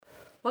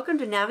Welcome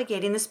to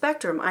Navigating the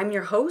Spectrum. I'm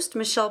your host,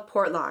 Michelle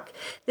Portlock.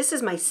 This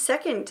is my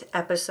second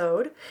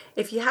episode.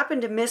 If you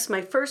happen to miss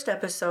my first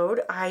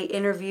episode, I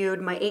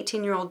interviewed my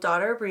 18-year-old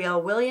daughter,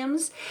 Brielle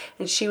Williams,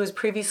 and she was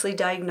previously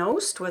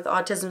diagnosed with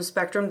autism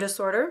spectrum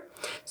disorder.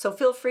 So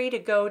feel free to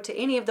go to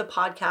any of the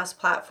podcast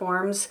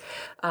platforms,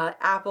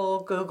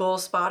 Apple, Google,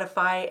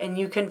 Spotify, and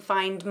you can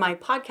find my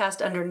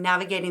podcast under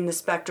Navigating the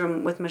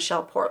Spectrum with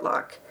Michelle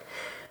Portlock.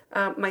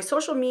 My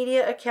social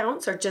media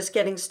accounts are just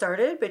getting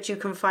started, but you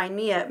can find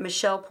me at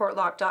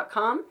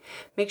michelleportlock.com.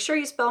 Make sure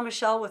you spell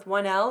Michelle with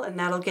one L, and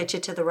that'll get you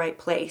to the right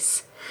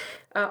place.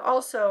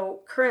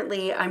 Also,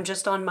 currently, I'm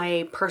just on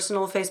my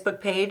personal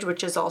Facebook page,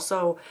 which is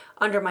also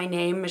under my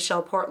name,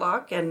 Michelle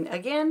Portlock. And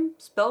again,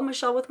 spell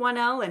Michelle with one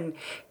L, and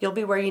you'll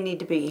be where you need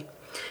to be.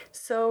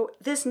 So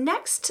this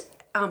next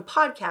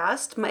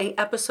podcast, my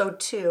episode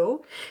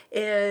 2,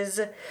 is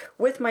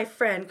with my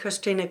friend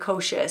Christina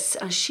Kocius.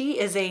 She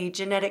is a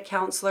genetic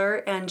counselor,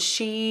 and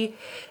she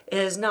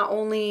is not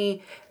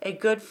only a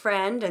good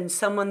friend and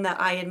someone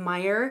that I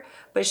admire,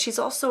 but she's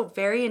also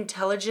very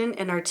intelligent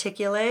and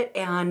articulate,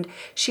 and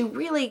she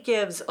really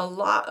gives a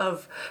lot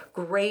of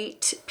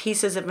great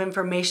pieces of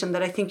information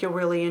that I think you'll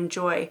really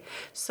enjoy.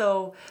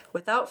 So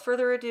without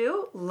further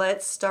ado,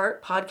 let's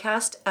start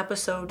podcast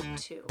episode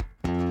 2.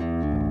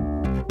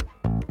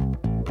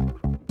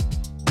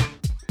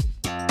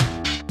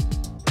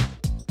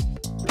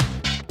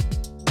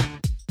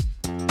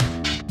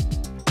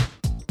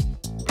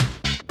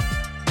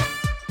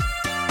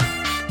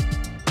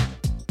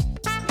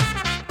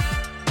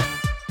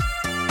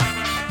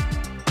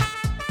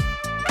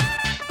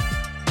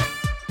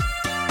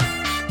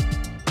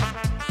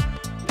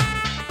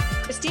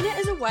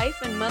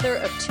 Wife and mother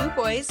of 2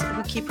 boys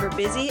who keep her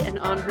busy and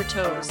on her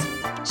toes.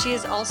 She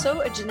is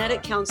also a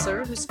genetic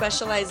counselor who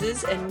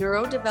specializes in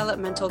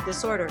neurodevelopmental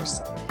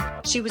disorders.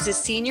 She was a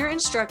senior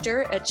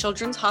instructor at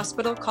Children's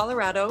Hospital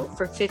Colorado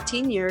for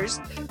 15 years,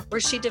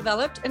 where she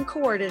developed and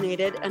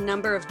coordinated a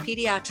number of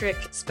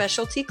pediatric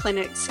specialty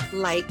clinics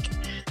like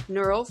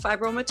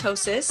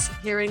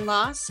neurofibromatosis, hearing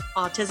loss,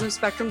 autism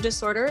spectrum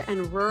disorder,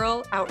 and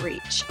rural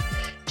outreach.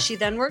 She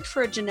then worked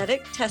for a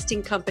genetic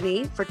testing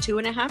company for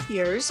 2.5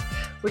 years,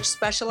 which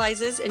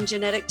specializes in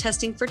genetic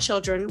testing for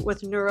children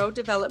with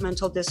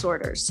neurodevelopmental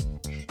disorders.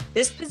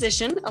 This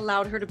position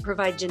allowed her to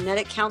provide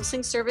genetic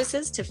counseling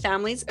services to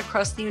families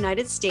across the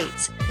United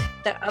States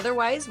that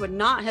otherwise would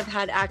not have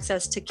had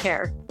access to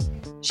care.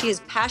 She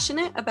is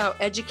passionate about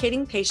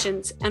educating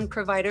patients and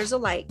providers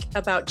alike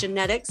about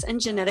genetics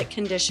and genetic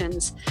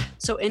conditions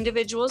so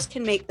individuals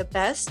can make the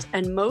best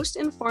and most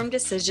informed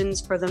decisions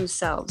for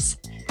themselves.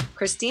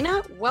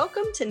 Christina,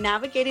 welcome to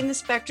Navigating the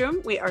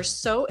Spectrum. We are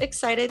so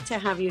excited to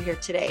have you here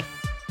today.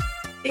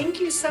 Thank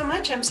you so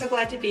much. I'm so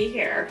glad to be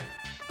here.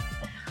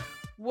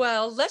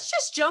 Well, let's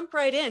just jump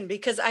right in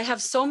because I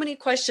have so many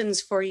questions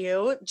for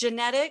you.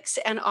 Genetics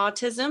and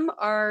autism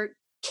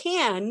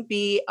can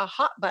be a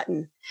hot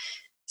button.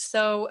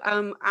 So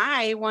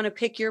I want to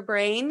pick your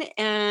brain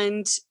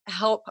and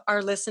help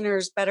our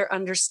listeners better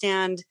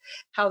understand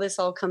how this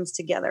all comes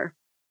together.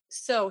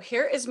 So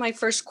here is my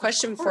first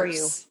question for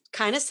you.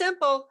 Kind of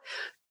simple.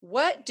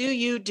 What do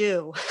you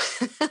do?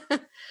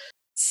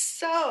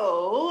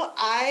 So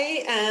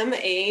I am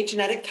a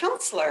genetic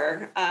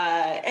counselor,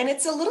 and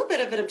it's a little bit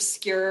of an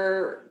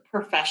obscure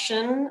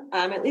profession.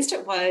 At least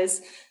it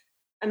was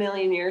a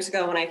million years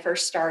ago when I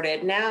first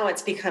started. Now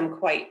it's become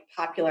quite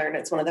popular, and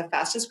it's one of the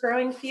fastest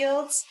growing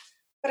fields.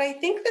 But I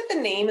think that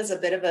the name is a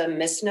bit of a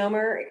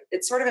misnomer.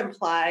 It sort of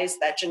implies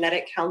that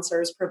genetic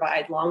counselors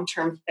provide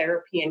long-term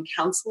therapy and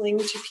counseling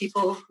to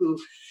people who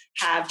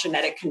have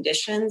genetic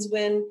conditions,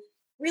 when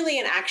really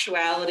in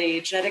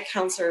actuality, genetic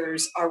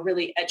counselors are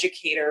really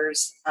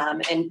educators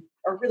and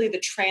are really the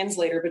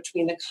translator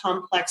between the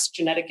complex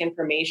genetic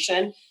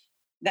information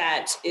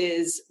that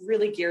is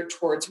really geared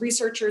towards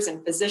researchers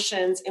and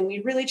physicians. And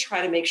we really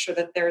try to make sure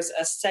that there's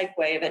a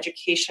segue of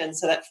education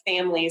so that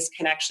families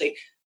can actually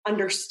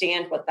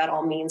understand what that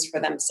all means for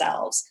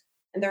themselves.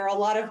 And there are a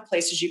lot of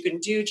places you can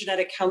do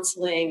genetic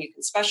counseling. You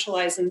can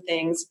specialize in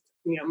things.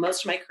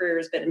 Most of my career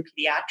has been in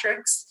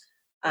pediatrics.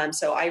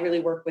 So I really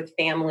work with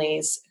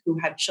families who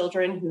have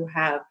children who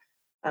have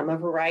a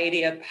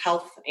variety of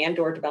health and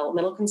or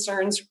developmental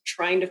concerns,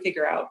 trying to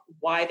figure out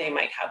why they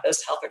might have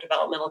those health or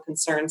developmental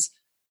concerns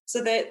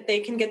so that they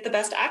can get the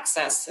best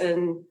access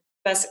and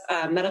best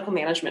medical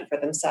management for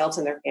themselves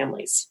and their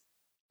families.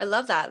 I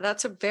love that.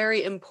 That's a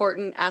very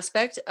important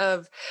aspect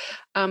of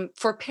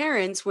for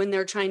parents when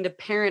they're trying to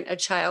parent a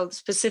child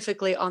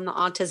specifically on the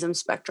autism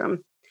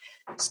spectrum.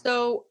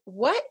 So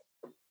what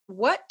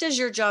does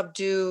your job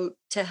do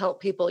to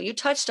help people? You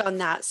touched on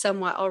that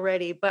somewhat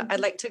already, but I'd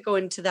like to go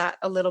into that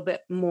a little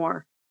bit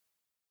more.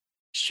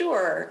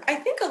 Sure. I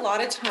think a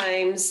lot of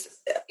times,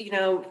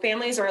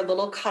 families are a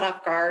little caught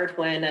off guard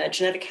when a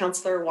genetic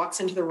counselor walks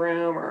into the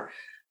room, or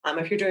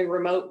if you're doing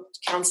remote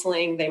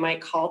counseling, they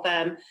might call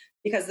them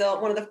because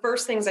one of the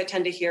first things I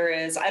tend to hear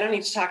is, I don't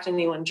need to talk to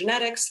anyone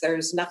genetics.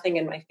 There's nothing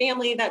in my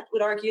family that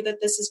would argue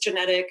that this is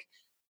genetic.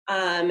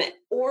 I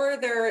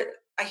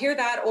hear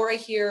that, or I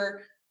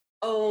hear,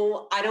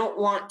 oh, I don't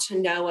want to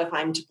know if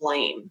I'm to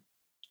blame.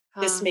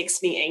 This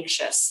makes me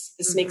anxious.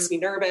 This makes me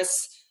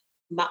nervous.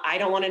 I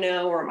don't want to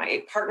know, or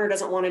my partner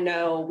doesn't want to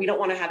know. We don't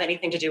want to have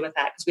anything to do with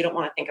that because we don't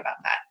want to think about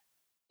that.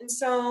 And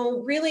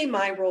so really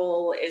my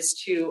role is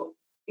to,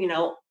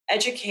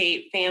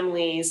 educate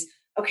families.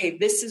 Okay,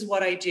 this is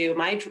what I do.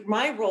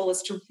 My role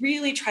is to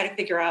really try to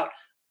figure out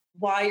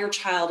why your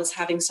child is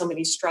having so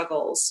many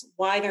struggles,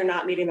 why they're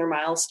not meeting their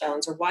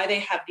milestones, or why they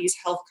have these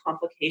health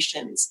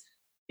complications.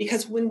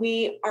 Because when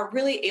we are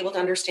really able to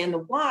understand the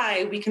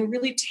why, we can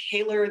really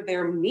tailor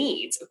their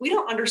needs. If we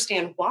don't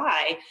understand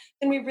why,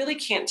 then we really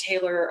can't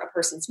tailor a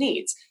person's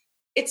needs.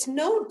 It's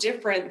no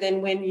different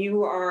than when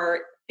you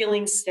are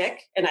feeling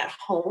sick and at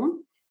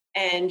home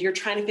and you're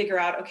trying to figure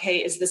out, okay,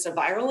 is this a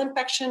viral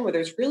infection where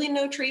there's really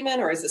no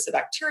treatment? Or is this a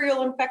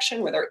bacterial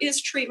infection where there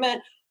is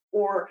treatment?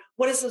 Or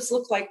what does this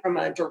look like from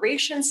a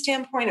duration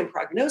standpoint and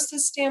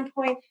prognosis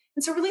standpoint?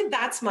 And so really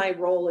that's my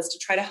role, is to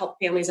try to help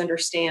families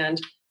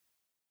understand,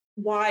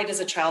 why does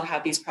a child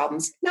have these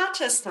problems? Not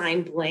to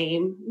assign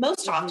blame.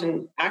 Most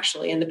often,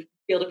 actually, in the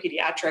field of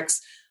pediatrics,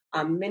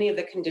 many of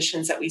the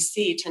conditions that we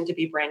see tend to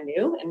be brand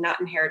new and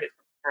not inherited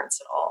from parents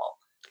at all.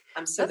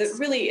 So that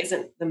really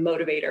isn't the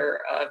motivator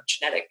of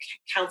genetic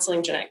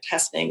counseling, genetic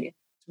testing. It's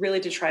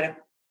really to try to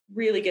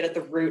really get at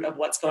the root of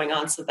what's going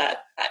on, so that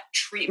that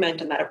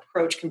treatment and that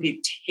approach can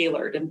be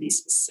tailored and be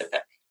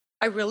specific.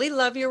 I really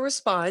love your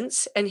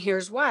response, and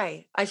here's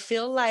why. I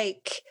feel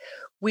like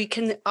we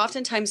can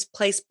oftentimes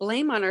place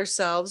blame on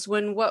ourselves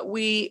when what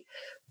we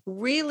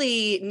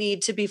really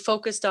need to be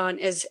focused on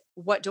is,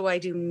 what do I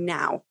do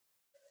now?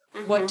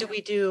 What do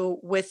we do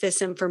with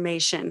this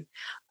information?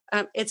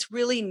 It's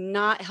really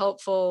not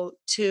helpful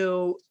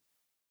to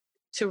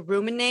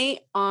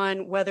ruminate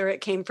on whether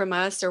it came from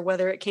us or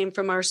whether it came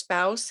from our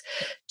spouse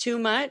too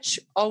much.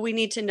 All we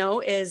need to know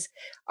is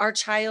our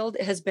child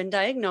has been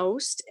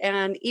diagnosed,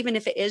 and even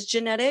if it is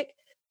genetic,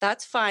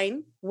 that's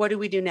fine. What do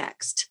we do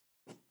next?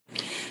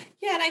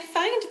 Yeah, and I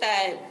find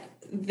that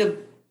the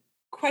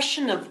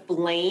question of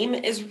blame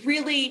is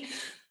really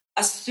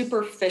a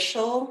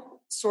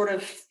superficial sort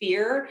of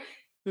fear.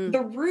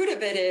 The root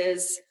of it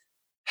is,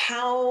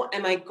 how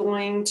am I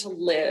going to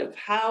live?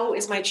 How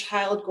is my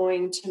child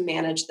going to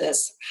manage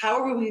this?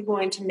 How are we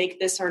going to make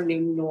this our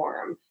new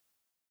norm?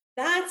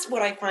 That's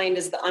what I find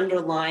is the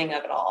underlying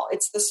of it all.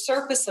 It's the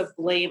surface of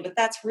blame, but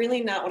that's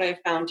really not what I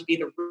found to be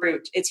the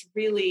root. It's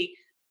really,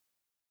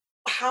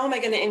 how am I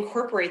going to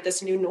incorporate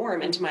this new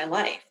norm into my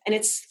life? And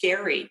it's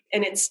scary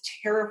and it's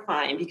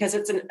terrifying because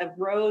it's a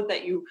road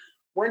that you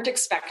weren't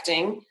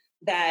expecting,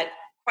 that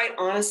quite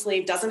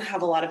honestly doesn't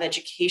have a lot of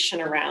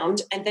education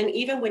around. And then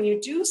even when you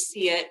do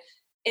see it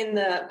in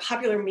the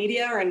popular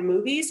media or in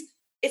movies,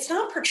 it's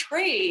not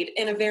portrayed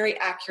in a very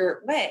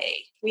accurate way.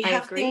 We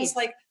have things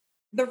like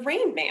the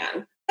Rain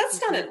Man. That's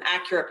not an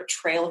accurate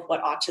portrayal of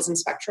what autism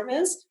spectrum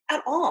is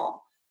at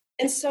all.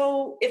 And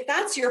so if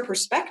that's your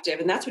perspective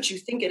and that's what you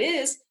think it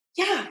is,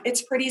 yeah,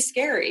 it's pretty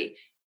scary.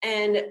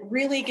 And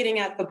really getting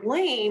at the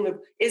blame of,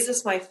 is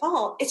this my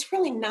fault? It's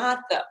really not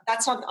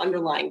that's not the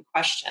underlying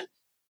question.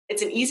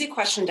 It's an easy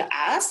question to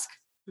ask,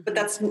 but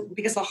that's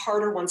because the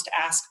harder ones to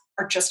ask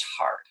are just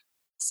hard.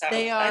 So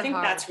I think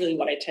that's really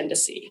what I tend to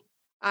see.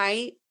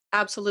 I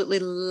absolutely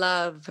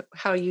love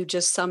how you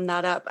just summed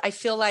that up. I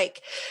feel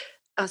like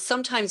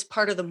sometimes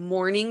part of the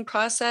mourning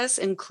process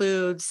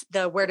includes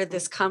where did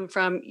this come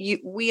from?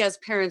 We as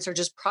parents are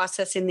just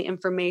processing the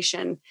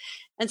information.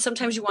 And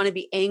sometimes you want to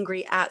be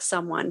angry at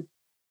someone.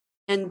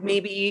 And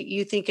maybe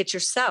you think it's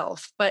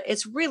yourself, but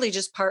it's really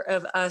just part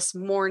of us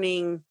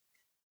mourning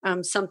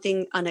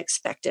something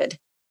unexpected,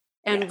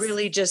 and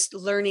really just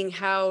learning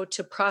how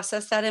to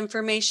process that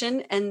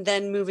information and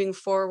then moving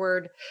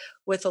forward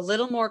with a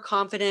little more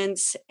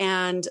confidence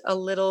and a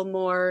little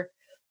more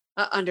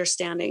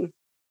understanding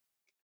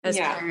as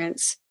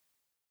parents.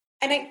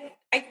 And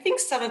I think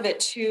some of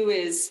it too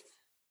is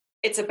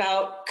it's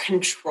about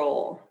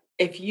control.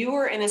 If you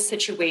are in a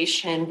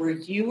situation where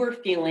you are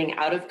feeling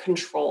out of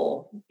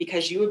control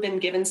because you have been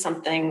given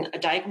something, a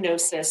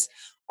diagnosis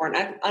or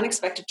an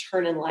unexpected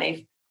turn in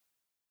life,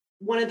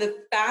 one of the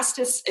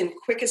fastest and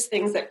quickest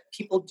things that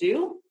people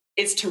do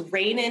is to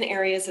rein in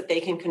areas that they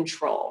can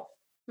control.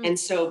 And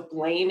so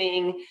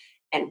blaming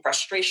and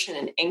frustration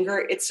and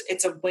anger,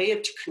 it's a way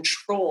to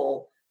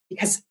control,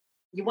 because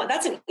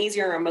that's an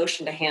easier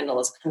emotion to handle,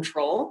 is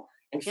control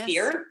and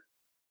fear.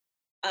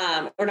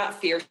 Or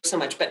not fear so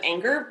much, but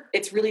anger.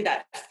 It's really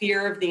that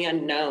fear of the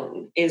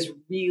unknown is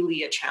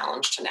really a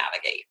challenge to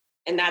navigate.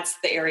 And that's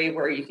the area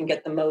where you can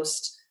get the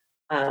most,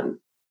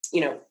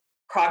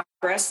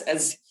 progress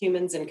as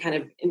humans in kind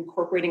of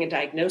incorporating a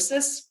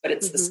diagnosis, but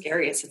it's the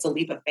scariest. It's a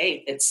leap of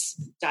faith. It's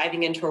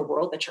diving into a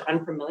world that you're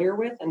unfamiliar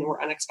with and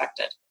were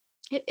unexpected.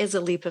 It is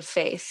a leap of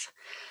faith.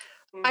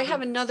 I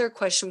have another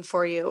question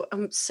for you.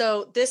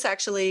 So this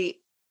actually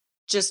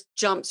just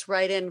jumps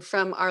right in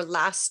from our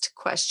last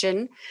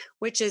question,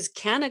 which is,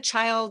 can a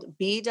child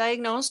be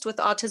diagnosed with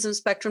autism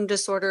spectrum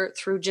disorder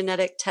through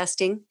genetic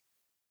testing?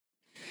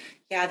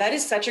 Yeah, that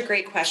is such a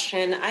great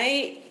question.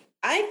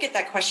 I get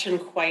that question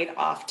quite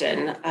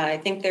often. I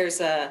think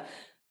there's a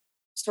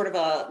sort of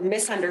a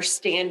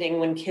misunderstanding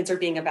when kids are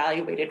being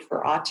evaluated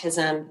for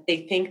autism.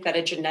 They think that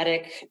a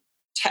genetic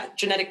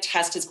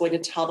test is going to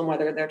tell them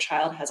whether their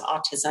child has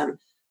autism.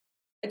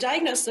 A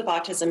diagnosis of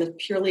autism is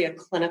purely a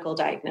clinical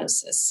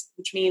diagnosis,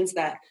 which means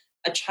that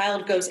a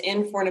child goes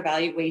in for an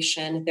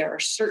evaluation. There are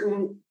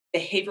certain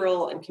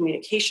behavioral and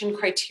communication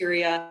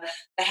criteria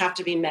that have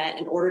to be met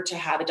in order to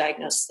have a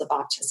diagnosis of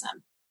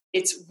autism.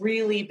 It's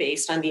really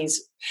based on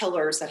these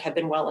pillars that have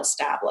been well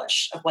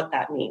established of what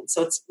that means.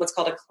 So it's what's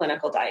called a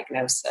clinical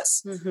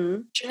diagnosis.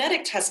 Mm-hmm.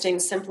 Genetic testing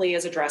simply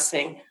is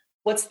addressing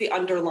what's the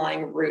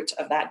underlying root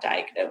of that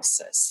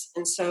diagnosis.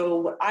 And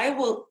so I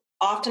will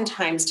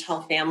oftentimes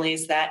tell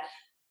families that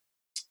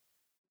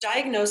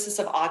diagnosis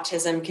of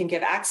autism can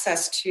give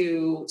access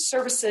to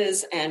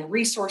services and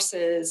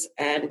resources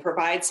and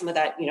provide some of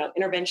that,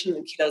 intervention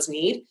that kiddos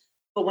need.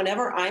 But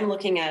whenever I'm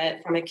looking at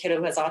it from a kid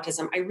who has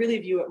autism, I really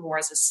view it more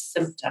as a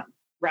symptom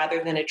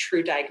rather than a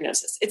true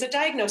diagnosis. It's a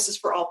diagnosis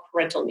for all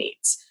parental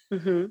needs.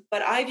 Mm-hmm.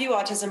 But I view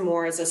autism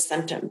more as a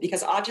symptom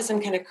because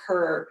autism can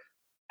occur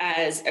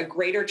as a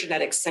greater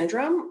genetic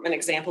syndrome. An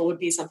example would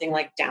be something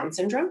like Down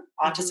syndrome.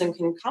 Autism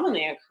can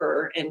commonly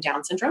occur in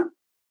Down syndrome,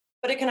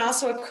 but it can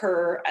also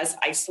occur as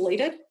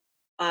isolated.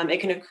 It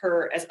can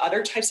occur as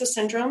other types of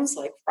syndromes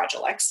like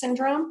Fragile X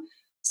syndrome.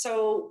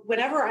 So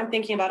whenever I'm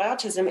thinking about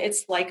autism,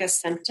 it's like a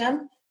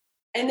symptom.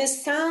 And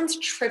this sounds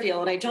trivial,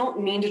 and I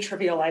don't mean to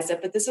trivialize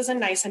it, but this is a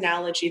nice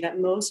analogy that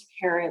most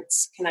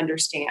parents can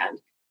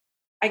understand.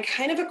 I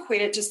kind of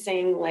equate it to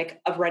saying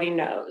like a runny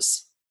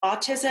nose.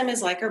 Autism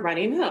is like a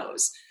runny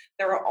nose.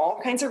 There are all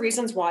kinds of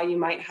reasons why you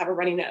might have a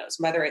runny nose,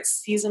 whether it's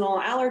seasonal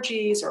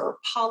allergies or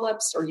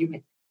polyps, or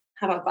you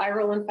have a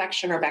viral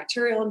infection or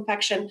bacterial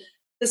infection.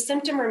 The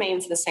symptom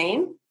remains the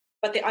same,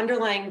 but the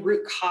underlying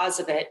root cause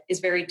of it is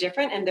very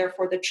different. And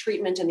therefore, the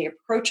treatment and the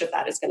approach of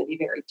that is going to be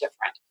very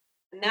different.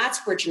 And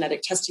that's where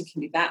genetic testing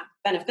can be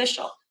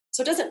beneficial.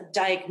 So it doesn't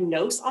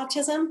diagnose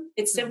autism.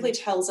 It simply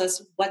tells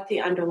us what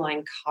the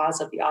underlying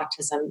cause of the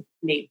autism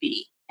may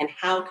be and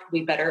how can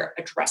we better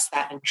address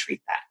that and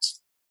treat that.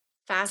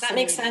 Does that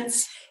make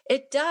sense?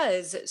 It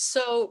does.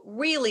 So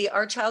really,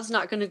 our child's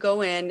not going to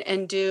go in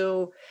and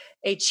do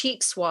a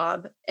cheek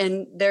swab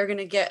and they're going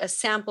to get a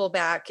sample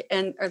back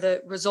or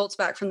the results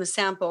back from the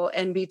sample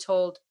and be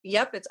told,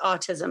 yep, it's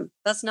autism.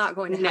 That's not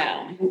going to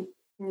happen.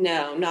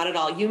 No, not at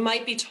all. You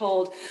might be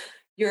told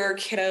your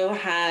kiddo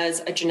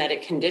has a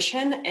genetic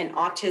condition and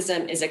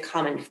autism is a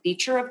common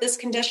feature of this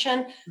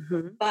condition,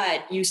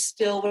 but you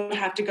still would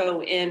have to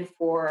go in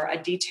for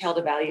a detailed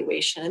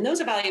evaluation. And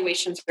those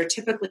evaluations are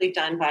typically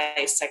done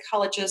by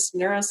psychologists,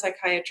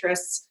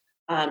 neuropsychiatrists,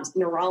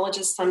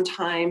 neurologists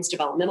sometimes,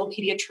 developmental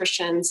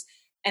pediatricians,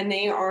 and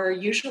they are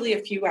usually a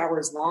few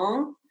hours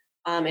long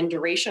in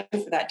duration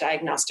for that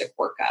diagnostic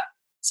workup.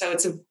 So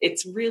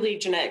it's really,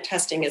 genetic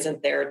testing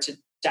isn't there to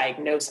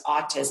diagnose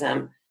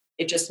autism.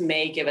 It just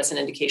may give us an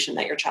indication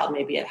that your child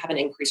may have an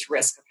increased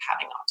risk of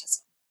having autism.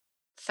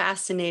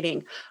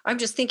 Fascinating. I'm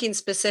just thinking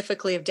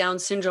specifically of Down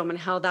syndrome and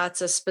how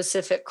that's a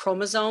specific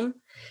chromosome.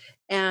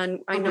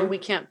 And I know we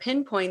can't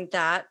pinpoint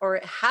that, or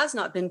it has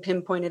not been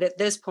pinpointed at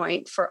this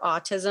point for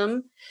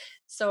autism.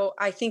 So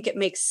I think it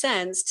makes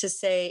sense to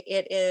say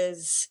it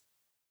is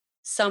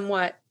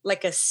somewhat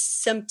like a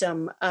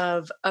symptom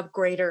of a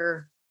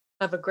greater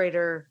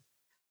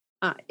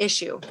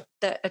issue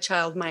that a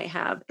child might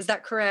have. Is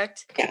that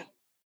correct? Yeah.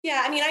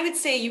 Yeah. I mean, I would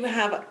say you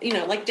have,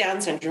 like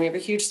Down syndrome, you have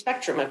a huge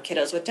spectrum of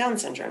kiddos with Down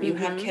syndrome. You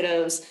have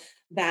kiddos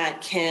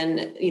that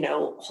can,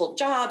 hold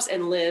jobs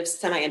and live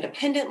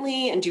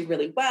semi-independently and do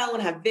really well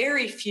and have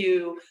very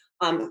few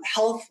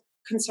health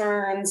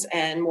concerns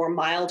and more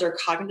milder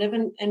cognitive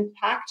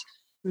impact.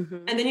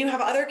 And then you have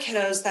other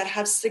kiddos that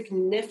have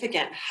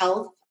significant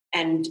health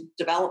and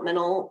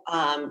developmental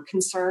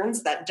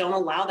concerns that don't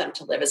allow them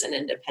to live as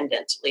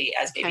independently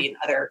as maybe in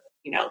other,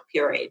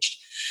 peer aged.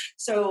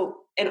 So,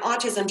 and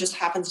autism just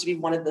happens to be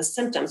one of the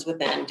symptoms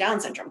within Down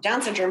syndrome.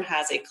 Down syndrome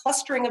has a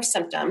clustering of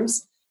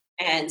symptoms.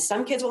 And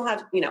some kids will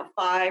have,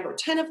 5 or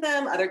 10 of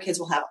them. Other kids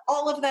will have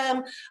all of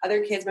them.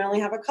 Other kids may only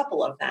have a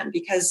couple of them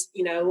because,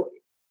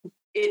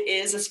 it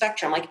is a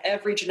spectrum. Like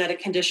every genetic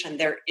condition,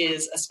 there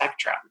is a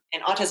spectrum.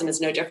 And autism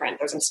is no different.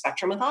 There's a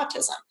spectrum with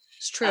autism.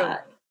 It's true.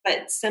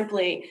 But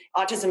simply,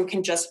 autism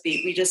can just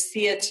be, we just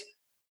see it,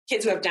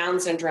 kids who have Down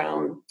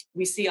syndrome,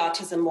 we see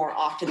autism more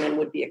often than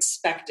would be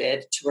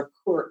expected to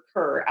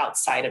occur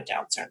outside of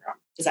Down syndrome.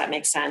 Does that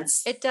make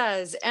sense? It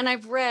does. And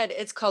I've read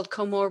it's called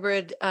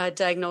comorbid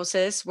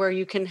diagnosis, where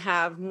you can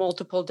have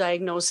multiple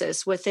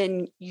diagnoses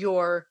within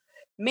your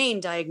main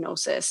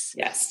diagnosis.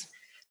 Yes.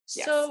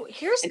 So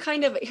here's a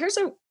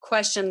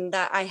question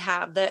that I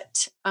have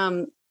that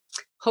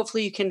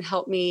hopefully you can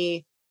help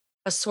me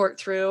sort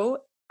through.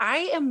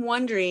 I am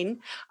wondering,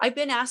 I've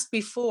been asked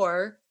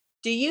before,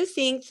 do you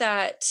think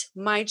that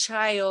my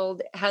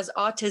child has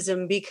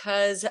autism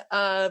because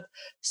of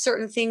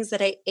certain things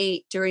that I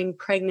ate during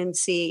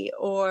pregnancy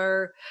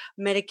or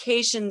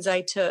medications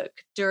I took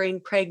during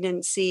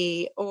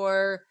pregnancy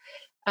or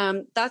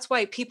That's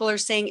why people are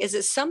saying, is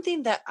it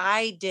something that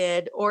I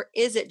did or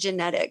is it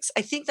genetics?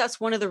 I think that's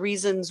one of the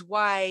reasons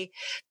why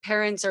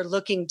parents are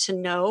looking to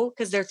know,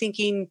 because they're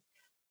thinking,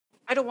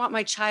 I don't want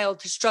my child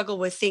to struggle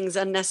with things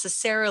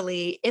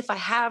unnecessarily. If I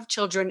have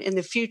children in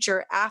the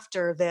future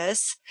after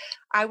this,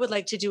 I would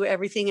like to do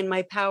everything in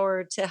my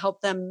power to help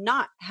them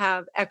not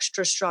have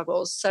extra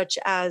struggles, such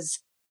as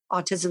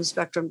autism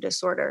spectrum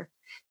disorder,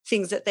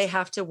 things that they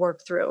have to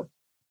work through.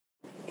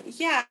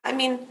 Yeah, I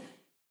mean,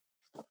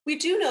 we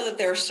do know that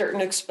there are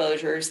certain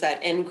exposures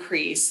that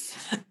increase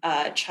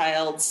a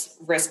child's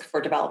risk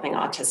for developing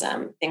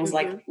autism. Things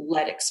like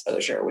lead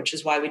exposure, which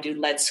is why we do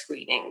lead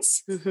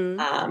screenings. And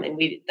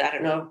I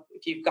don't know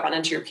if you've gone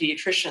into your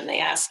pediatrician, they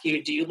ask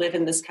you, do you live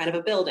in this kind of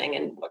a building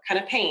and what kind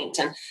of paint?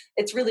 And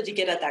it's really to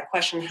get at that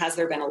question, has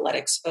there been a lead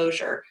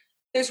exposure?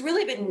 There's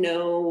really been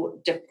no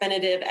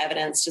definitive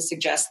evidence to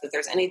suggest that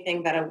there's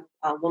anything that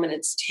a woman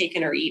has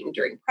taken or eaten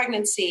during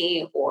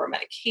pregnancy or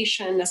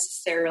medication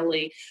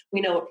necessarily.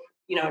 We know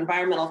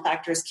environmental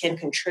factors can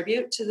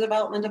contribute to the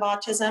development of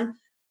autism.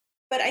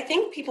 But I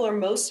think people are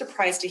most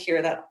surprised to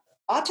hear that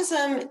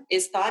autism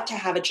is thought to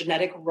have a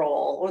genetic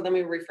role, or let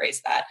me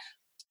rephrase that.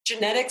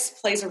 Genetics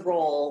plays a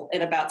role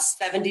in about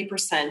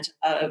 70%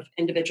 of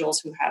individuals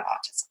who have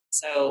autism.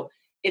 So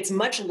it's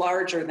much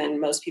larger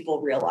than most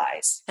people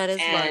realize. That is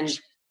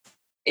large.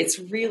 It's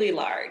really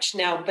large.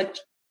 Now, but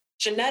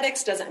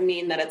genetics doesn't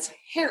mean that it's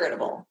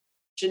heritable.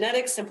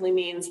 Genetics simply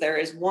means there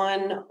is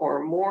one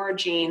or more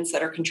genes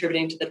that are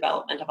contributing to the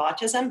development of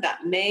autism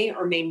that may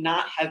or may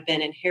not have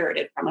been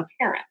inherited from a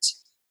parent.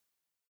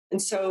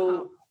 And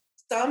so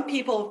some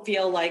people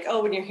feel like,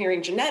 when you're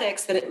hearing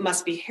genetics, that it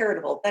must be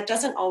heritable. That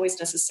doesn't always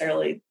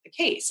necessarily the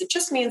case. It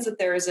just means that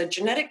there is a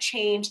genetic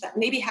change that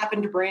maybe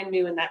happened brand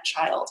new in that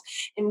child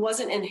and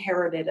wasn't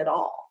inherited at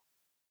all.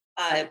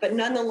 But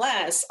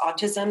nonetheless,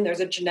 autism, there's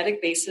a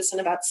genetic basis in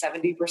about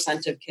 70%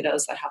 of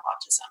kiddos that have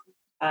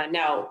autism.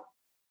 Now,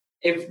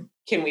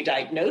 can we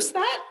diagnose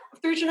that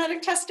through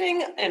genetic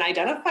testing and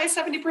identify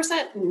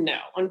 70%? No,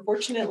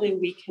 unfortunately,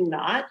 we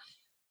cannot.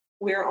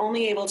 We're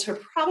only able to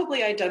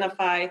probably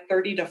identify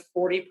 30 to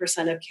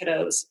 40% of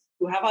kiddos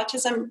who have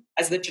autism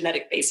as the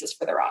genetic basis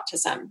for their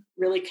autism,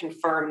 really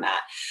confirm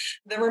that.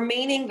 The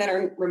remaining that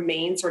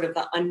remain sort of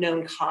the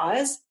unknown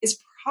cause is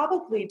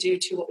probably due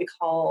to what we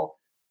call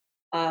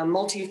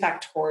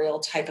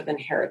multifactorial type of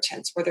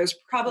inheritance, where there's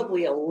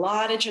probably a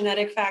lot of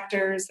genetic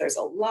factors, there's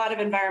a lot of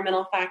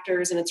environmental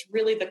factors, and it's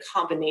really the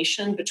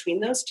combination between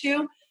those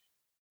two.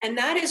 And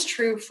that is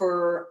true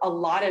for a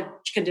lot of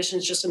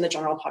conditions just in the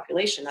general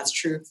population. That's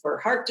true for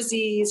heart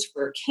disease,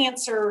 for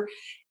cancer.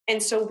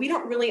 And so we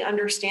don't really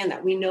understand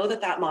that. We know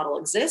that that model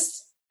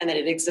exists and that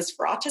it exists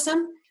for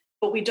autism,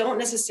 but we don't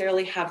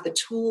necessarily have the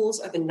tools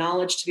or the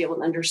knowledge to be able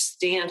to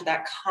understand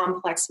that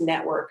complex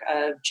network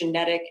of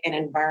genetic and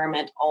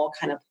environment all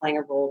kind of playing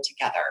a role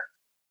together.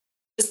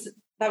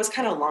 That was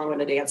kind of a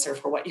long-winded answer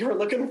for what you were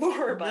looking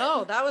for. But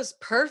no, that was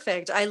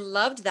perfect. I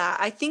loved that.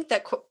 I think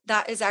that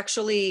that is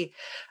actually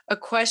a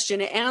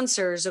question. It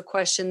answers a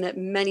question that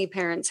many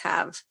parents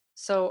have.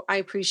 So I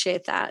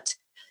appreciate that.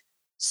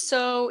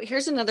 So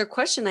here's another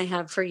question I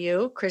have for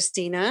you,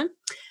 Christina.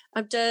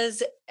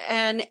 Does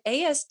an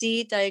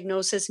ASD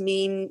diagnosis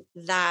mean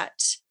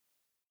that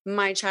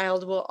my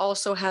child will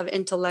also have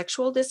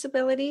intellectual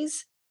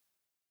disabilities?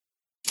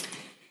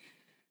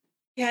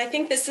 Yeah, I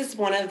think this is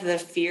one of the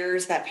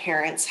fears that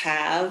parents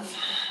have,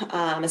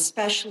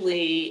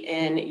 especially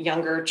in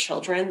younger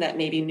children that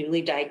may be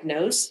newly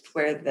diagnosed,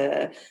 where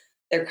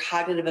their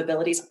cognitive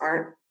abilities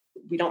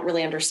we don't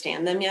really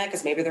understand them yet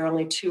because maybe they're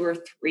only 2 or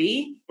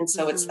 3. And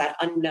so it's that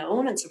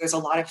unknown. And so there's a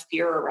lot of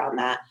fear around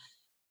that.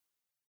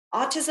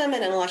 Autism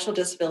and intellectual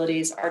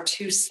disabilities are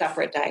 2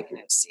 separate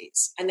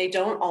diagnoses, and they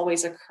don't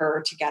always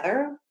occur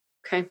together.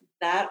 Okay.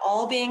 That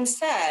all being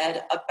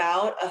said,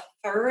 about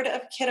 1/3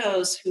 of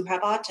kiddos who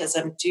have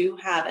autism do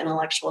have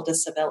intellectual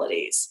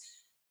disabilities.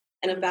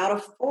 And about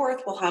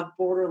 1/4 will have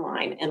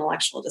borderline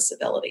intellectual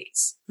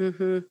disabilities,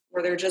 where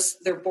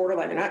they're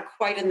borderline. They're not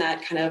quite in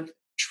that kind of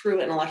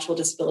true intellectual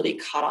disability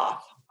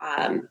cutoff.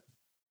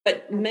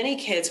 But many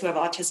kids who have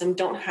autism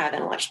don't have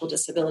intellectual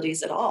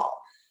disabilities at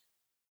all.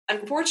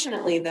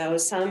 Unfortunately, though,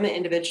 some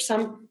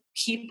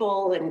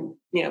people and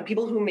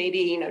people who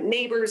maybe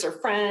neighbors or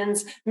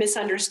friends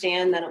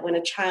misunderstand that when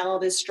a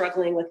child is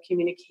struggling with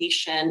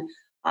communication,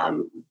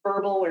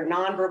 verbal or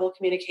nonverbal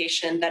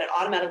communication, that it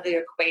automatically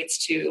equates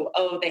to,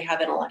 they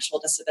have intellectual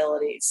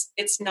disabilities.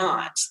 It's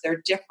not.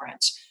 They're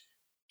different.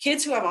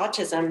 Kids who have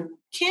autism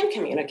can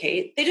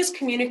communicate. They just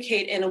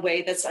communicate in a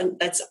way that's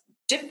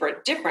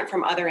different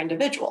from other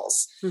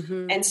individuals.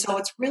 And so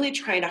it's really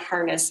trying to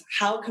harness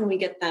how can we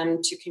get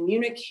them to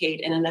communicate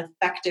in an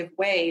effective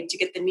way to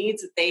get the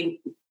needs that they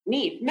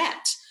need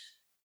met.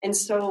 And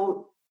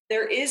so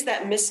there is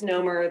that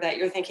misnomer that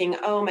you're thinking,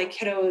 my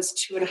kiddo is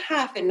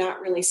 2.5 and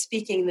not really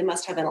speaking, they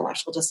must have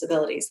intellectual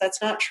disabilities.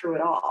 That's not true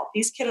at all.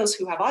 These kiddos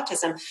who have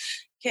autism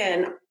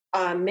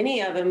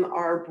many of them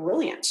are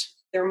brilliant.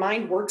 Their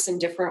mind works in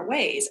different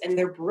ways and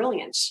they're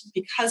brilliant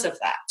because of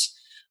that.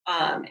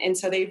 And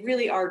so they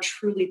really are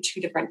truly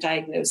two different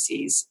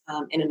diagnoses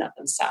in and of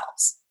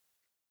themselves.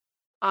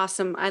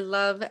 Awesome. I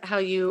love how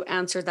you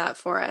answered that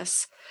for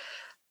us.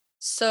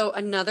 So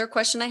another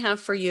question I have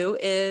for you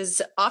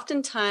is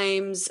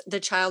oftentimes the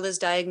child is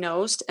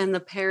diagnosed and the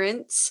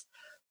parents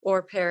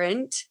or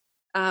parent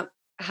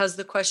has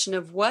the question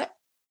of what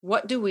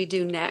do we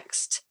do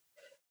next?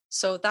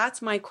 So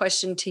that's my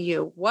question to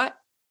you. What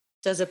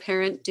does a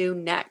parent do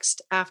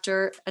next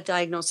after a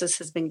diagnosis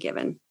has been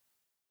given?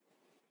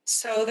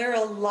 So there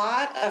are a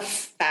lot of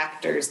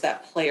factors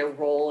that play a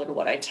role in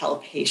what I tell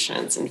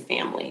patients and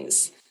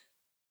families.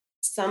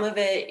 Some of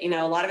it,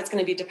 a lot of it's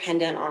going to be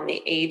dependent on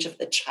the age of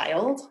the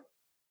child.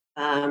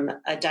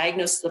 A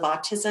diagnosis of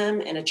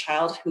autism in a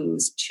child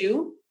who's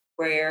 2,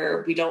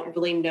 where we don't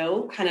really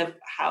know kind of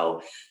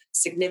how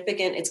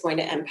significant it's going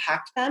to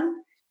impact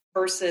them,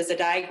 versus a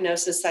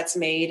diagnosis that's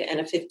made in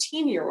a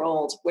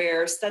 15-year-old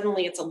where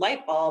suddenly it's a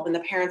light bulb and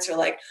the parents are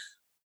like,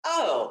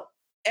 oh,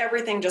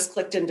 everything just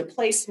clicked into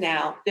place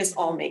now. This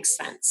all makes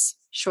sense.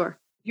 Sure.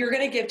 You're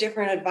going to give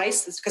different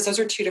advice because those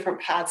are 2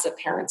 different paths that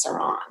parents are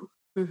on.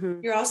 Mm-hmm.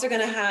 You're also going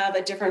to have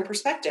a different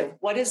perspective.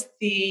 What is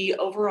the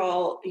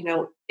overall,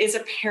 is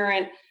a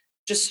parent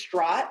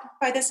distraught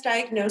by this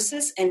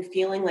diagnosis and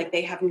feeling like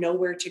they have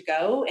nowhere to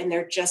go and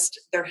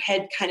their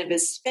head kind of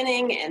is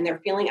spinning and they're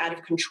feeling out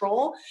of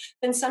control?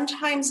 Then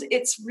sometimes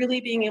it's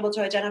really being able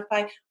to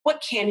identify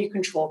what can you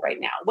control right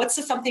now?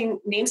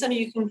 Name something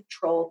you can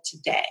control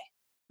today.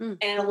 And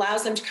it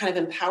allows them to kind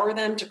of empower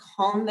them, to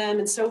calm them.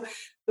 And so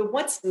the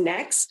what's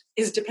next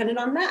is dependent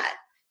on that.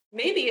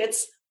 Maybe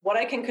it's what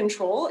I can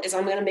control is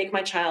I'm going to make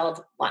my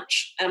child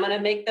lunch and I'm going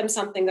to make them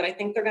something that I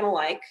think they're going to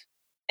like.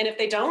 And if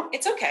they don't,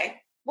 it's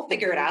okay. We'll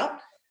figure it out.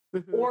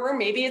 Mm-hmm. Or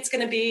maybe it's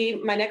going to be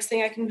my next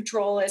thing I can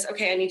control is,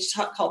 okay, I need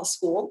to call the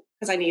school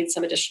because I need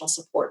some additional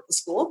support at the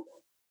school.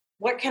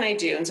 What can I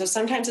do? And so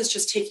sometimes it's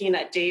just taking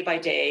that day by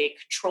day,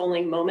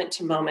 controlling moment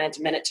to moment,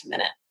 minute to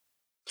minute.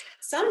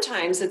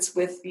 Sometimes it's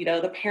with,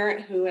 the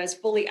parent who has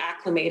fully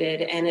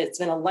acclimated and it's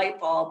been a light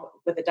bulb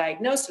with a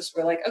diagnosis.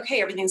 We're like,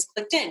 okay, everything's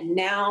clicked in.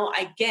 Now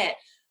I get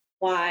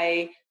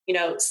why,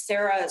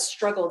 Sarah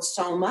struggled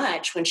so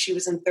much when she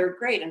was in 3rd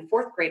grade and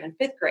 4th grade and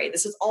 5th grade.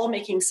 This is all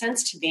making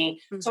sense to me.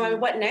 Mm-hmm. So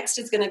what next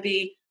is going to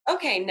be,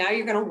 okay, now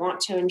you're going to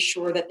want to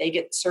ensure that they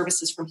get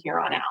services from here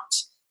on out.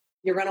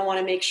 You're going to want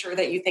to make sure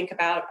that you think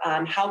about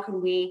how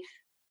can we,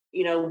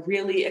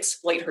 really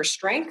exploit her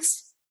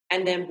strengths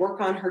and then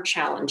work on her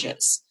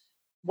challenges.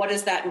 What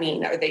does that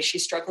mean?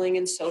 She's struggling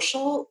in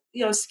social,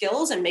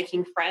 skills and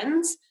making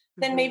friends?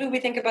 Mm-hmm. Then maybe we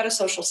think about a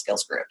social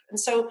skills group. And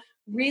so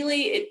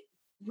it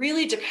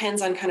really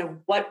depends on kind of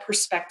what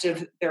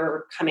perspective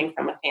they're coming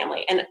from a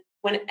family. And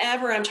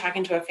whenever I'm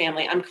talking to a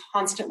family, I'm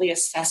constantly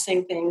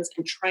assessing things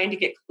and trying to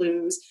get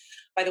clues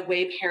by the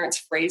way parents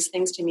phrase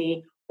things to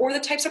me or the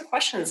types of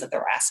questions that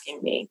they're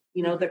asking me.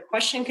 The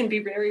question can be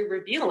very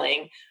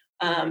revealing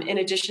in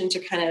addition to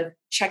kind of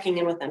checking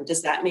in with them.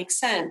 Does that make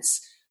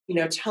sense?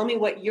 Tell me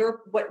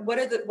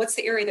what's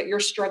the area that you're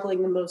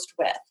struggling the most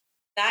with?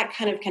 That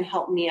kind of can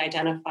help me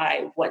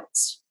identify what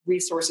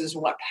resources,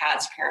 what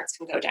paths parents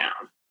can go down.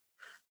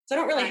 So I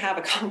don't really have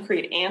a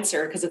concrete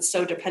answer because it's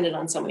so dependent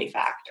on so many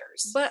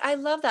factors. But I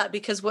love that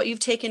because what you've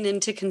taken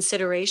into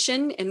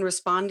consideration in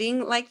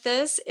responding like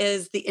this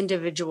is the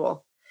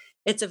individual.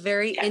 It's a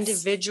very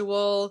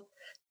individual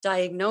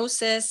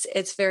diagnosis.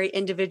 It's very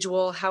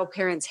individual how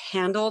parents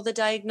handle the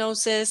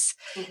diagnosis.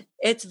 Mm-hmm.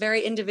 It's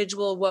very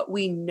individual what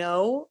we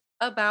know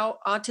about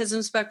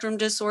autism spectrum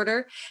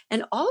disorder.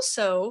 And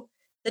also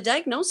the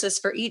diagnosis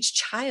for each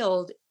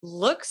child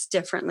looks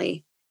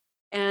differently.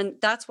 And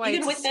that's why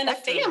even within a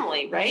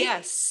family, right?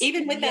 Yes.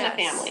 Even within a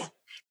family.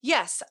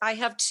 Yes. I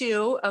have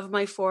 2 of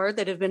my 4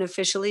 that have been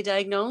officially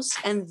diagnosed,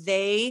 and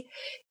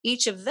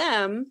each of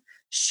them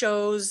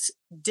shows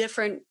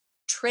different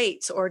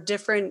traits or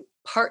different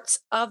parts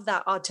of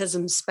that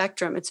autism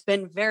spectrum. It's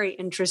been very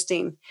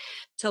interesting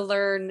to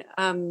learn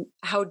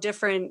how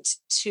different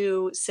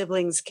 2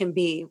 siblings can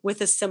be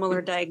with a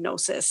similar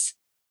diagnosis.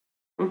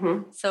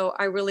 Mm-hmm. So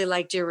I really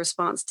liked your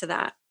response to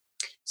that.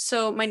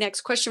 So my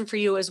next question for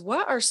you is,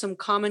 what are some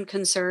common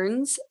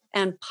concerns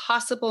and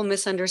possible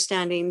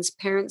misunderstandings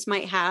parents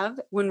might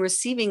have when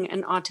receiving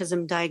an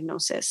autism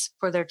diagnosis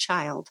for their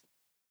child?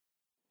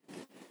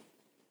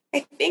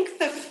 I think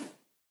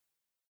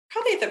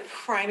probably the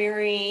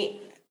primary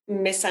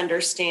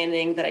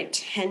misunderstanding that I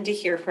tend to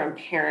hear from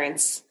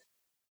parents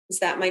is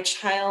that my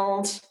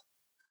child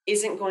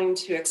isn't going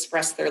to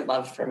express their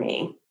love for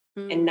me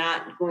and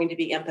not going to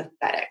be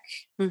empathetic.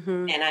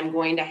 Mm-hmm. And I'm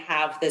going to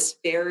have this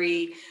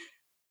very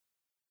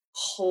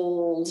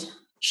cold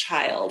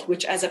child,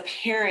 which as a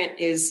parent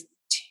is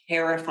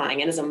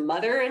terrifying. And as a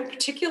mother in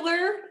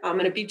particular, I'm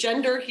going to be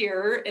gender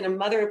here, and a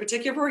mother in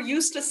particular, we're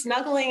used to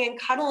snuggling and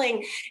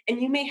cuddling,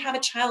 and you may have a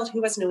child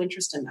who has no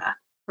interest in that.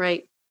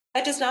 Right.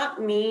 That does not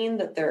mean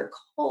that they're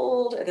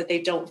cold or that they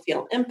don't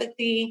feel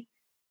empathy.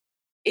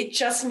 It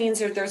just means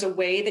that there's a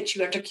way that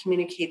you have to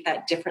communicate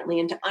that differently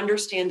and to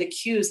understand the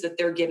cues that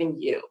they're giving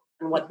you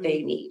and what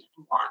they need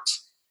and want.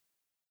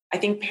 I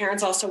think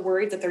parents also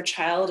worried that their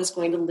child is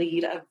going to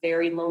lead a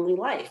very lonely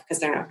life because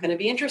they're not going to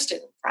be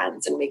interested in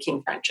friends and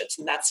making friendships.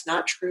 And that's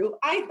not true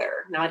either,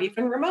 not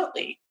even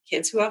remotely.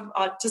 Kids with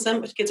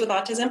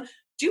autism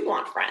do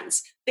want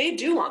friends. They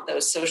do want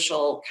those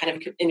social kind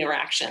of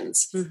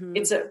interactions. Mm-hmm.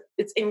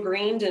 It's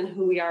ingrained in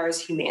who we are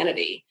as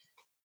humanity.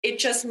 It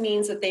just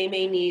means that they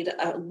may need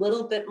a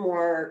little bit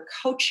more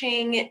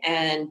coaching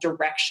and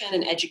direction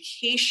and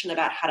education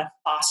about how to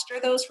foster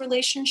those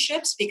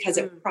relationships, because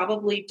it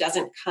probably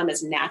doesn't come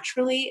as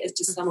naturally as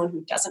to someone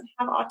who doesn't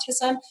have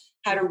autism,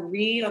 how to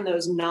read on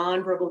those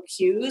nonverbal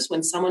cues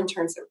when someone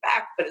turns their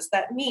back. What does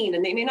that mean?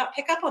 And they may not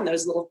pick up on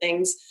those little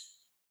things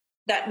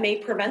that may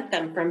prevent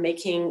them from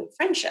making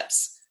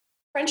friendships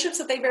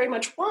that they very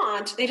much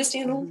want. They just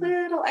need a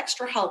little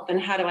extra help in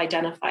how to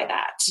identify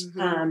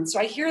that. So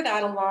I hear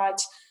that a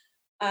lot.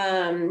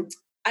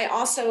 I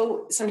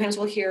also sometimes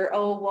will hear,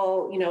 oh,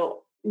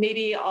 well,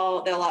 maybe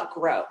they'll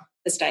outgrow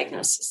this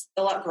diagnosis.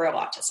 They'll outgrow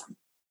autism.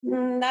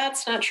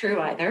 That's not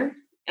true either.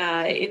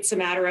 It's a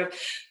matter of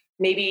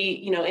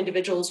maybe,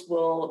 individuals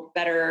will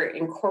better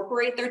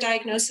incorporate their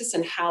diagnosis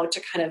and how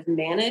to kind of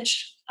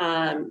manage,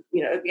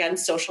 again,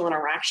 social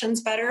interactions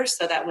better,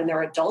 so that when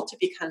they're adult, it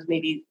becomes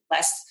maybe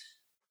less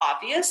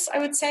obvious, I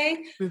would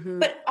say.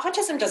 But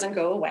autism doesn't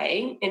go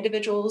away.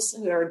 Individuals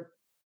who are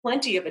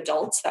plenty of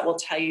adults that will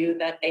tell you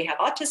that they have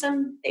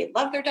autism. They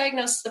love their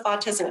diagnosis of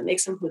autism. It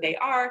makes them who they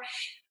are,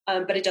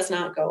 but it does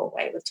not go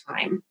away with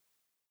time.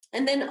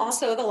 And then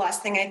also the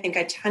last thing I think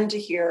I tend to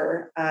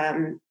hear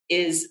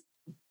is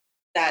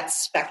that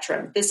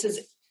spectrum. This is,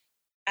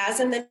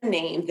 as in the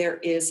name, there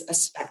is a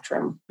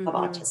spectrum of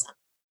autism.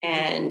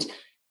 And,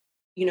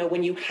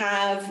 when you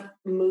have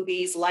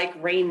movies like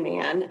Rain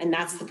Man, and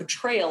that's the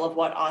portrayal of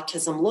what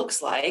autism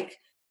looks like,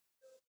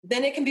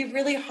 then it can be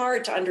really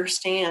hard to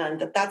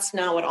understand that that's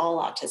not what all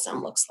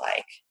autism looks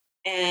like.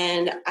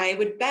 And I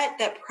would bet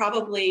that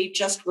probably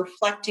just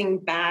reflecting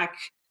back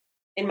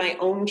in my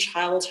own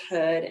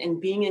childhood and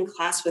being in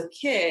class with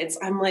kids,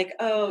 I'm like,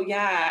 oh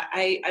yeah,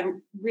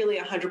 I'm really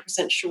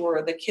 100%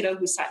 sure the kiddo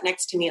who sat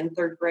next to me in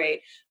third grade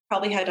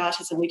probably had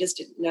autism. We just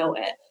didn't know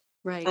it.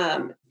 Right.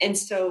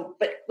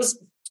 But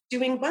was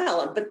doing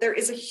well. But there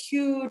is a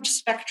huge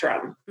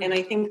spectrum. And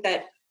I think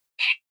that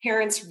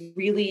parents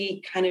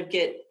really kind of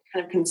get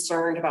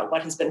concerned about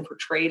what has been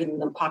portrayed in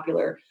the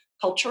popular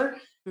culture,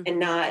 and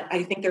not,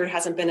 I think there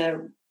hasn't been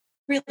a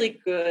really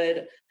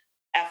good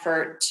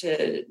effort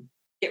to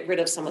get rid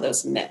of some of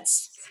those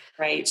myths,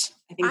 right?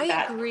 I think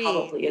that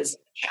probably is a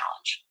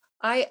challenge.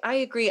 I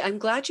agree. I'm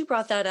glad you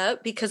brought that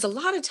up, because a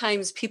lot of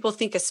times people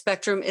think a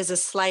spectrum is a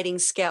sliding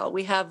scale.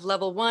 We have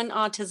level 1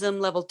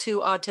 autism, level 2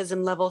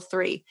 autism, level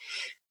 3.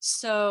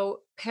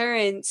 So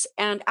parents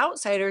and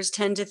outsiders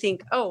tend to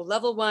think, oh,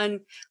 level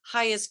 1,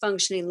 highest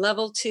functioning,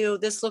 level 2,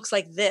 this looks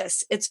like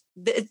this.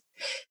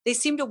 They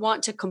seem to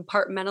want to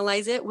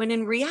compartmentalize it, when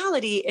in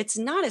reality, it's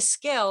not a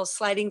scale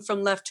sliding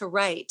from left to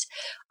right.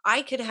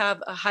 I could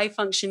have a high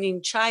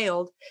functioning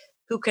child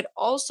who could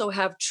also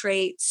have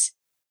traits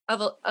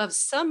of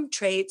some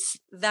traits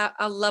that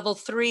a level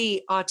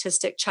 3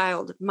 autistic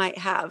child might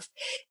have.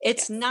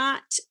 It's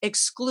not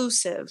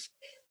exclusive.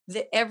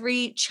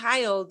 Every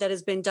child that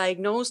has been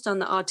diagnosed on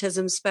the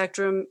autism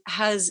spectrum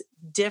has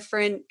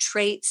different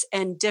traits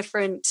and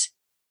different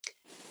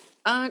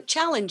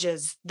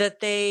challenges that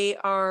they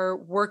are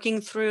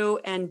working through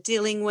and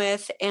dealing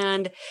with.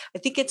 And I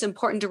think it's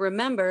important to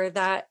remember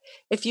that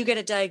if you get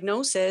a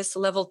diagnosis,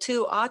 level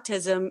 2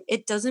 autism,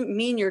 it doesn't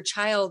mean your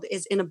child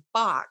is in a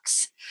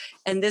box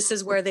and this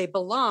is where they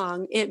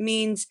belong. It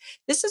means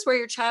this is where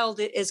your child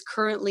is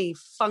currently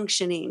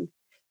functioning.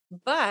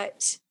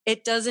 But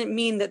it doesn't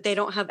mean that they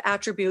don't have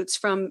attributes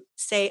from,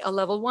 say, a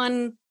level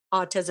 1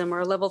 autism or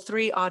a level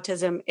 3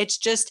 autism. It's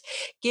just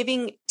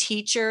giving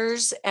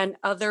teachers and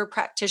other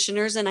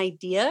practitioners an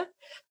idea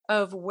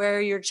of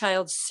where your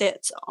child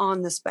sits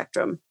on the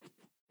spectrum.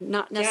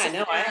 Not necessarily.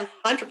 Yeah, no,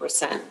 I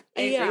 100%.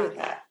 I agree with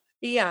that.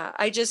 Yeah,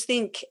 I just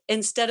think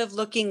instead of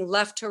looking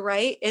left to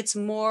right, it's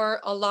more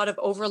a lot of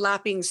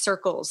overlapping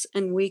circles,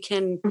 and we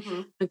can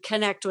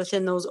connect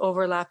within those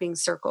overlapping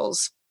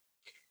circles.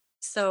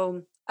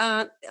 So,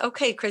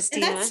 okay,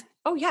 Christina.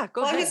 Oh yeah,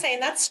 go ahead. I was saying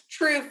that's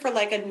true for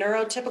like a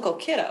neurotypical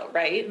kiddo,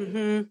 right?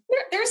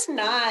 There's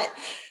not,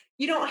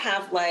 you don't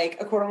have like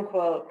a quote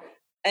unquote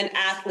an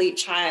athlete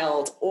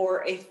child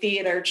or a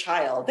theater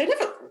child. They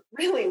never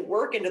really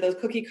work into those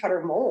cookie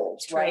cutter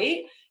molds,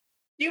 right?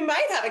 You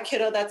might have a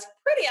kiddo that's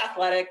pretty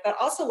athletic, that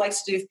also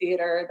likes to do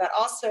theater, that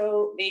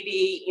also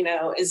maybe,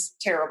 is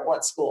terrible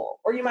at school.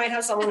 Or you might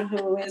have someone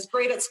who is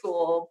great at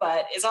school,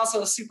 but is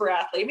also a super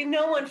athlete. I mean,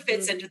 no one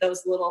fits into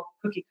those little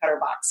cookie cutter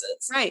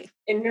boxes. Right.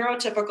 In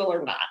neurotypical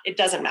or not, it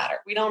doesn't matter.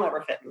 We don't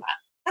ever fit in that.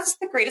 That's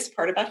the greatest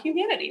part about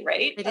humanity,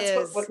 right?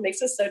 That's what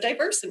makes us so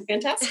diverse and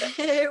fantastic.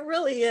 It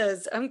really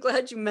is. I'm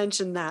glad you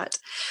mentioned that.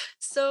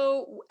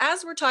 So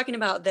as we're talking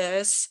about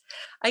this,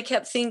 I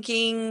kept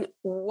thinking,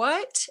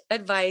 what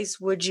advice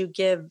would you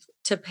give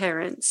to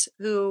parents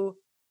who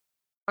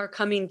are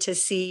coming to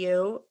see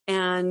you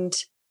and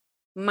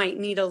might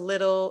need a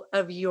little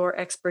of your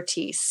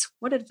expertise?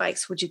 What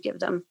advice would you give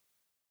them?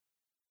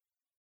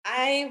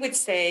 I would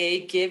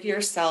say give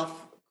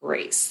yourself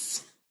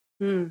grace,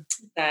 Mm.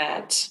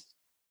 that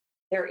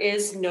there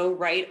is no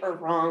right or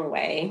wrong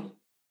way,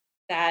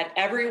 that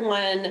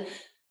everyone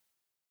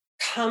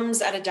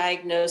comes at a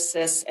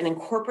diagnosis and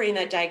incorporating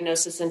that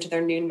diagnosis into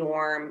their new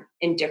norm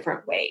in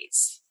different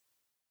ways.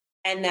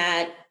 And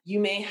that you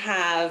may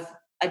have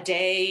a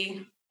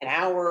day, an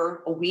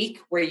hour, a week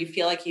where you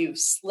feel like you've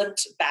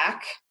slipped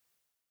back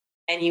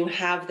and you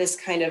have this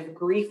kind of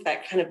grief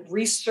that kind of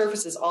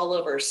resurfaces all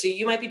over. So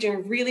you might be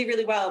doing really,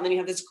 really well. And then you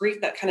have this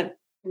grief that kind of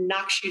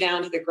knocks you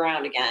down to the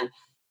ground again.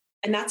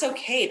 And that's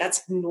okay.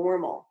 That's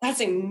normal.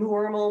 That's a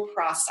normal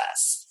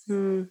process.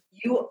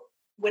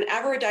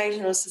 Whenever a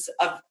diagnosis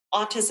of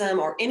autism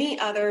or any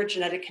other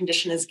genetic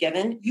condition is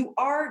given, you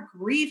are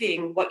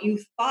grieving what you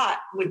thought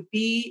would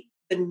be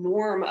the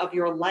norm of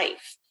your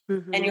life.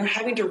 And you're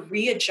having to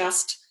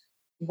readjust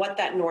what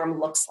that norm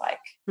looks like.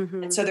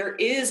 And so there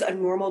is a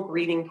normal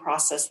grieving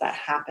process that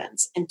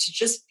happens. And to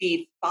just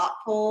be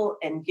thoughtful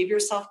and give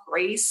yourself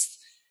grace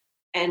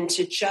and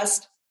to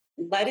just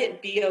let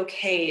it be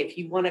okay if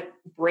you want to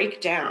break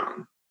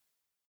down.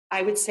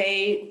 I would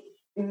say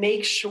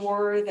make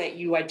sure that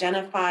you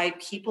identify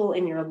people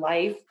in your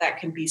life that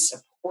can be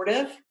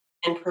supportive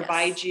and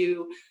provide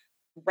you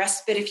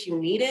respite if you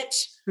need it,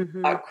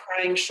 a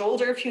crying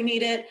shoulder if you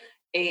need it,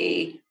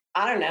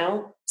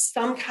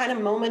 some kind of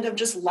moment of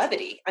just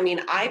levity. I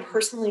mean, I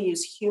personally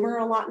use humor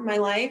a lot in my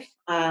life.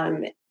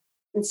 And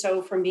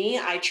so for me,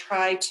 I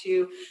try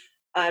to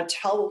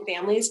tell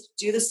families to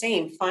do the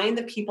same. Find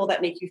the people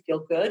that make you feel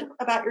good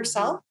about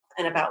yourself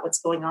and about what's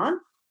going on,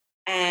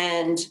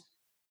 and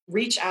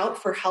reach out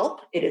for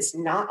help. It is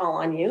not all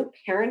on you.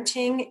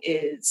 Parenting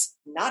is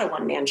not a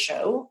one-man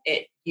show.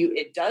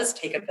 It does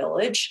take a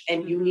village,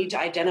 and you need to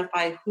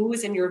identify who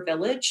is in your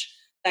village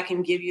that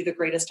can give you the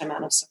greatest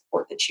amount of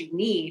support that you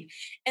need.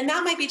 And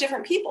that might be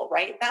different people,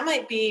 right? That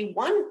might be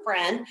one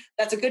friend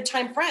that's a good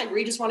time friend where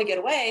you just want to get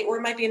away, or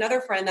it might be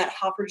another friend that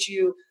offers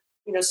you,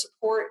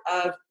 support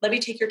of, let me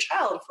take your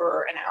child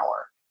for an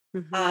hour.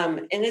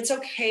 And it's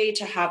okay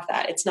to have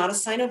that. It's not a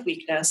sign of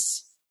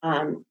weakness.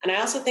 And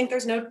I also think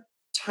there's no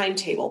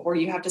timetable where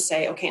you have to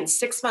say, okay, in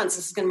 6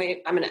 months, I'm going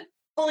to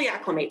fully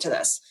acclimate to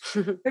this.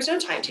 There's no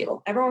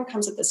timetable. Everyone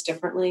comes at this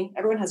differently.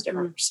 Everyone has a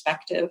different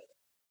perspective.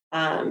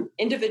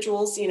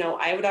 Individuals,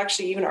 I would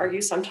actually even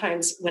argue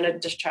sometimes when a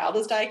child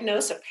is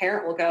diagnosed, a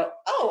parent will go,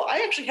 oh,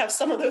 I actually have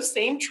some of those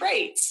same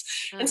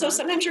traits. And so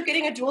sometimes you're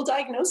getting a dual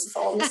diagnosis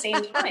all at the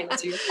same time.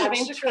 So you're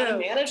having to kind of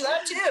manage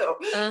that too.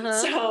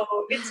 So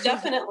it's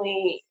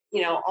definitely,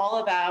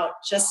 all about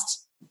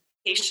just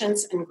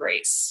patience and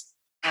grace,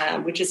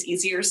 which is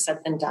easier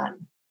said than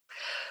done.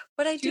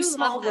 But I do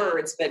small love that.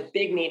 words, but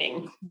big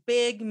meaning.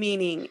 Big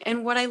meaning.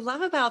 And what I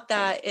love about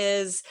that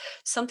is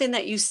something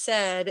that you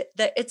said,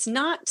 that it's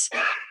not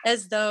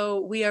as though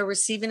we are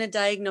receiving a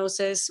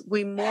diagnosis,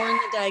 we mourn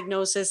the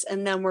diagnosis,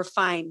 and then we're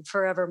fine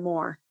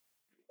forevermore.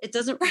 It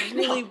doesn't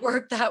really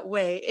work that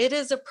way. It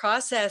is a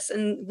process,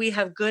 and we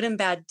have good and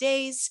bad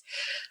days,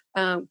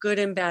 good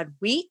and bad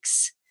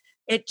weeks.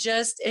 It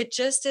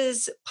just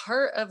is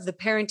part of the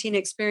parenting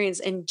experience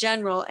in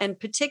general, and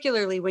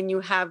particularly when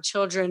you have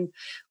children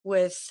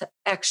with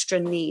extra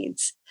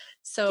needs.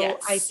 So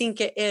yes. I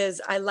think it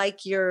is, I like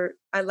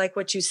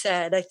what you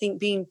said. I think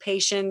being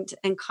patient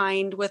and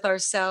kind with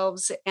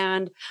ourselves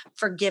and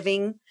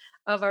forgiving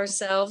of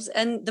ourselves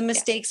and the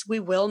mistakes we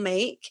will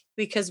make,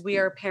 because we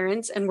are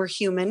parents and we're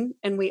human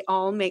and we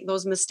all make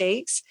those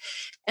mistakes,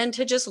 and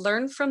to just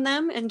learn from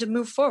them and to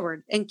move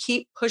forward and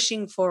keep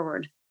pushing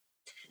forward.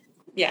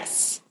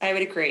 Yes, I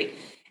would agree.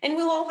 And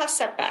we'll all have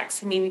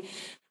setbacks. I mean,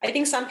 I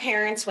think some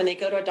parents, when they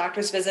go to a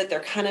doctor's visit,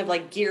 they're kind of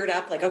like geared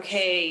up, like,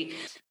 okay,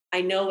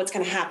 I know what's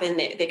going to happen.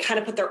 They kind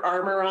of put their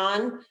armor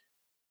on.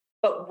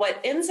 But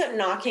what ends up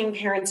knocking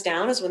parents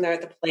down is when they're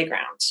at the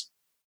playground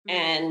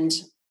and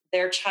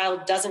their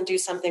child doesn't do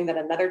something that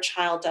another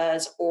child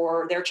does,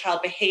 or their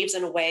child behaves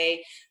in a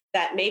way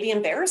that may be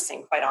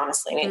embarrassing, quite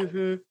honestly. I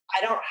mean,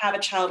 I don't have a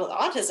child with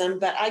autism,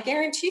 but I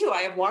guarantee you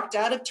I have walked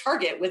out of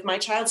Target with my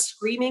child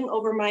screaming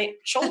over my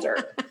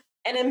shoulder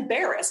and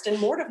embarrassed and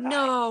mortified.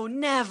 No,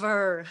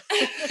 never.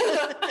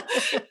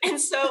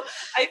 And so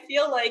I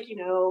feel like,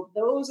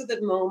 those are the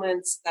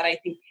moments that I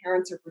think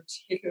parents are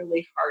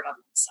particularly hard on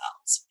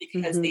themselves,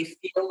 because they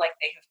feel like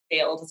they have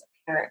failed as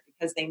a parent,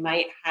 because they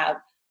might have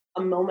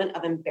a moment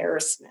of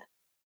embarrassment,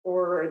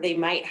 or they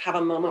might have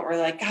a moment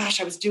where like, gosh,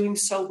 I was doing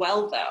so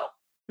well though.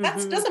 That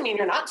doesn't mean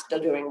you're not still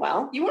doing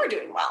well. You are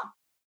doing well.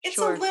 It's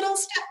a little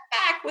step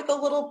back with a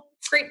little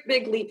great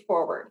big leap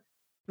forward.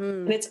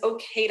 And it's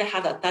okay to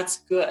have that. That's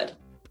good.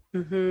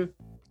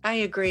 I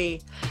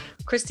agree.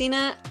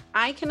 Christina,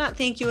 I cannot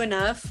thank you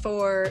enough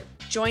for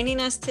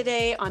joining us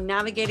today on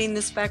Navigating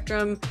the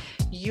Spectrum.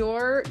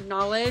 Your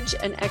knowledge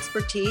and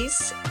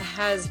expertise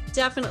has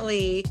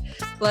definitely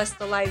blessed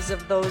the lives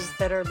of those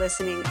that are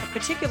listening,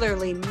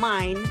 particularly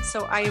mine.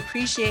 So I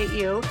appreciate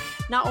you,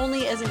 not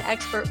only as an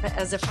expert, but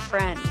as a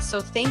friend.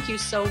 So thank you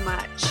so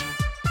much.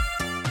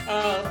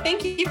 Oh,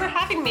 thank you for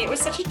having me. It was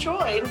such a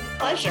joy and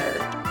pleasure.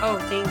 Oh,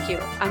 thank you.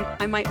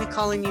 I might be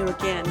calling you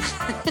again.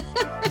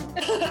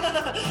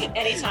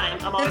 Anytime.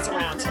 I'm always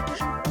around.